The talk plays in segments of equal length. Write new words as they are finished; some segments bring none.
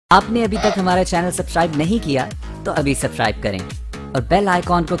आपने अभी तक हमारा चैनल सब्सक्राइब नहीं किया तो अभी सब्सक्राइब करें और बेल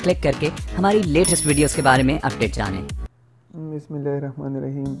आइकॉन को क्लिक करके हमारी लेटेस्ट वीडियोस के बारे में अपडेट जानें।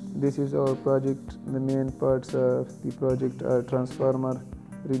 Bismillahirrahmanirrahim. This is our project. The main parts of the project are transformer,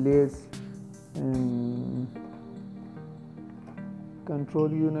 relays, and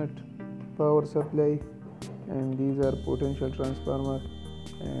control unit, power supply, and these are potential transformer,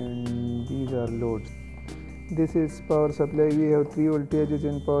 and these are loads. This is power supply. We have three voltages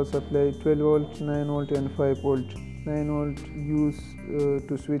in power supply: 12 volt, 9 volt, and 5 volt. 9 volt used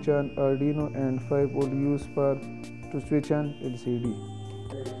to switch on Arduino, and 5 volt used to switch on LCD.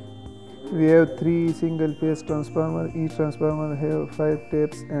 We have three single phase transformer. Each transformer have 5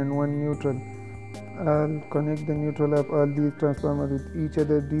 taps and 1 neutral. I'll connect the neutral of all these transformers with each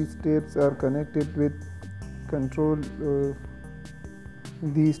other. These taps are connected with control.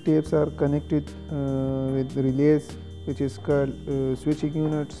 These tapes are connected with relays, which is called switching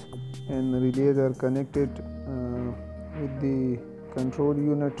units, and the relays are connected with the control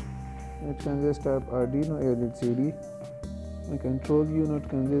unit, which consists of Arduino LCD. The control unit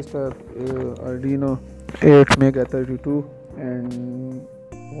consists of Arduino 8MEGA32 and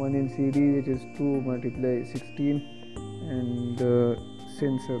one LCD, which is 2 multiply 16, and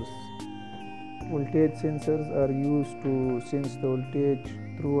sensors. Voltage sensors are used to sense the voltage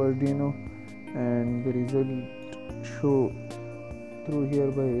through Arduino, and the result show through here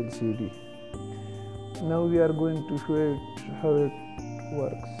by LCD. Now we are going to show it how it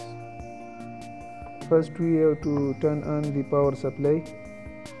works. First we have to turn on the power supply,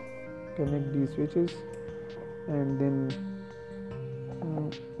 connect these switches, and then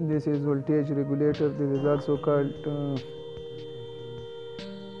this is voltage regulator. This is also called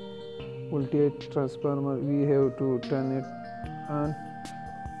voltage transformer. We have to turn it on.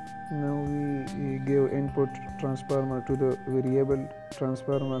 Now we give input transformer to the variable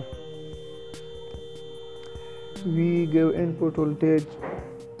transformer. We give input voltage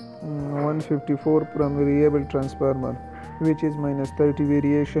 154 from variable transformer, which is minus 30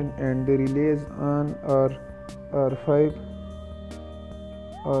 variation, and the relays on are 5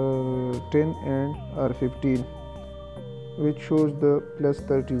 or 10 and or 15, which shows the plus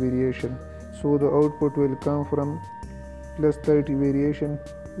 30 variation. So the output will come from plus 30 variation,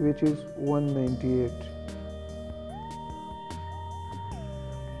 which is 198.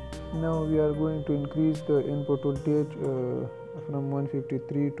 Now we are going to increase the input voltage from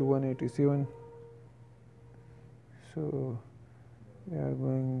 153 to 187. So we are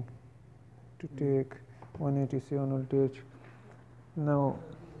going to take 187 voltage. Now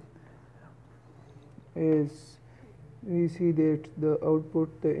as we see that the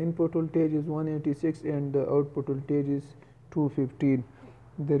input voltage is 186 and the output voltage is 215.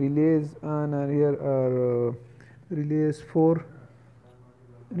 The relays on here are relays 4,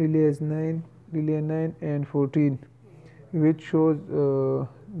 relays 9, relay 9 and 14, which shows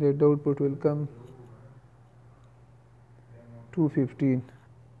that the output will come 215.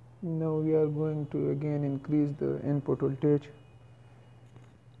 Now we are going to again increase the input voltage.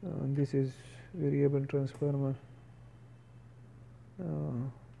 This is variable transformer.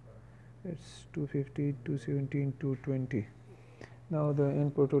 It's 250, 217, 220. Now the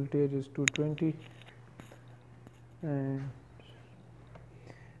input voltage is 220, and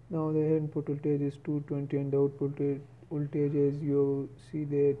now the input voltage is 220, and the output voltage, as you see,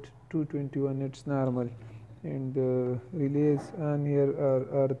 that 221. It's normal, and the relays on here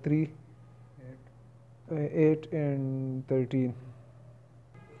are 3, 8 and 13.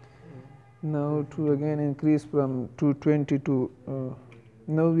 Now to again increase from 220 to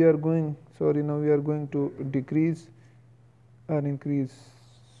now we are going to decrease or increase.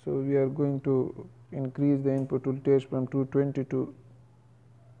 So we are going to increase the input voltage from 220 to,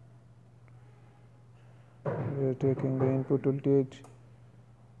 we are taking the input voltage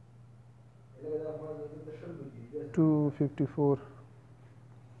 254.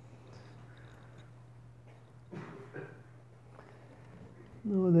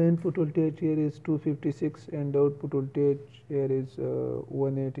 Now the input voltage here is 256 and the output voltage here is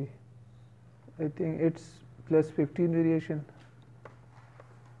 180. I think it's plus 15 variation,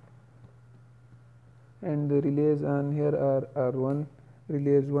 and the relays on here are 1,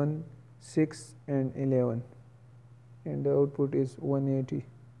 relays 1, 6 and 11, and the output is 180.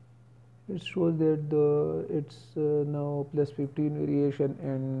 It shows that it's now plus 15 variation,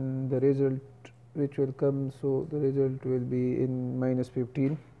 and the result which will come, so the result will be in minus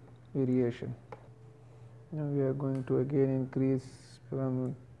 15 variation. Now we are going to again increase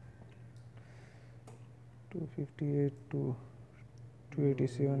from 258 to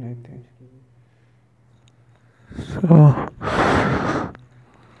 287, I think. So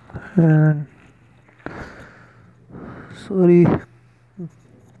and sorry,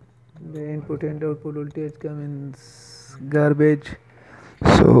 the input and output voltage come in garbage,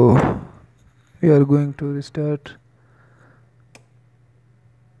 so we are going to restart.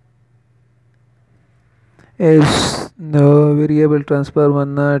 As the variable transformer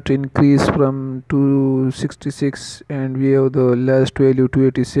not increase from 266 and we have the last value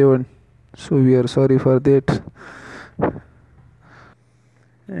 287, so we are sorry for that.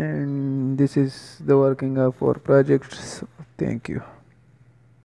 And this is the working of our project. So thank you.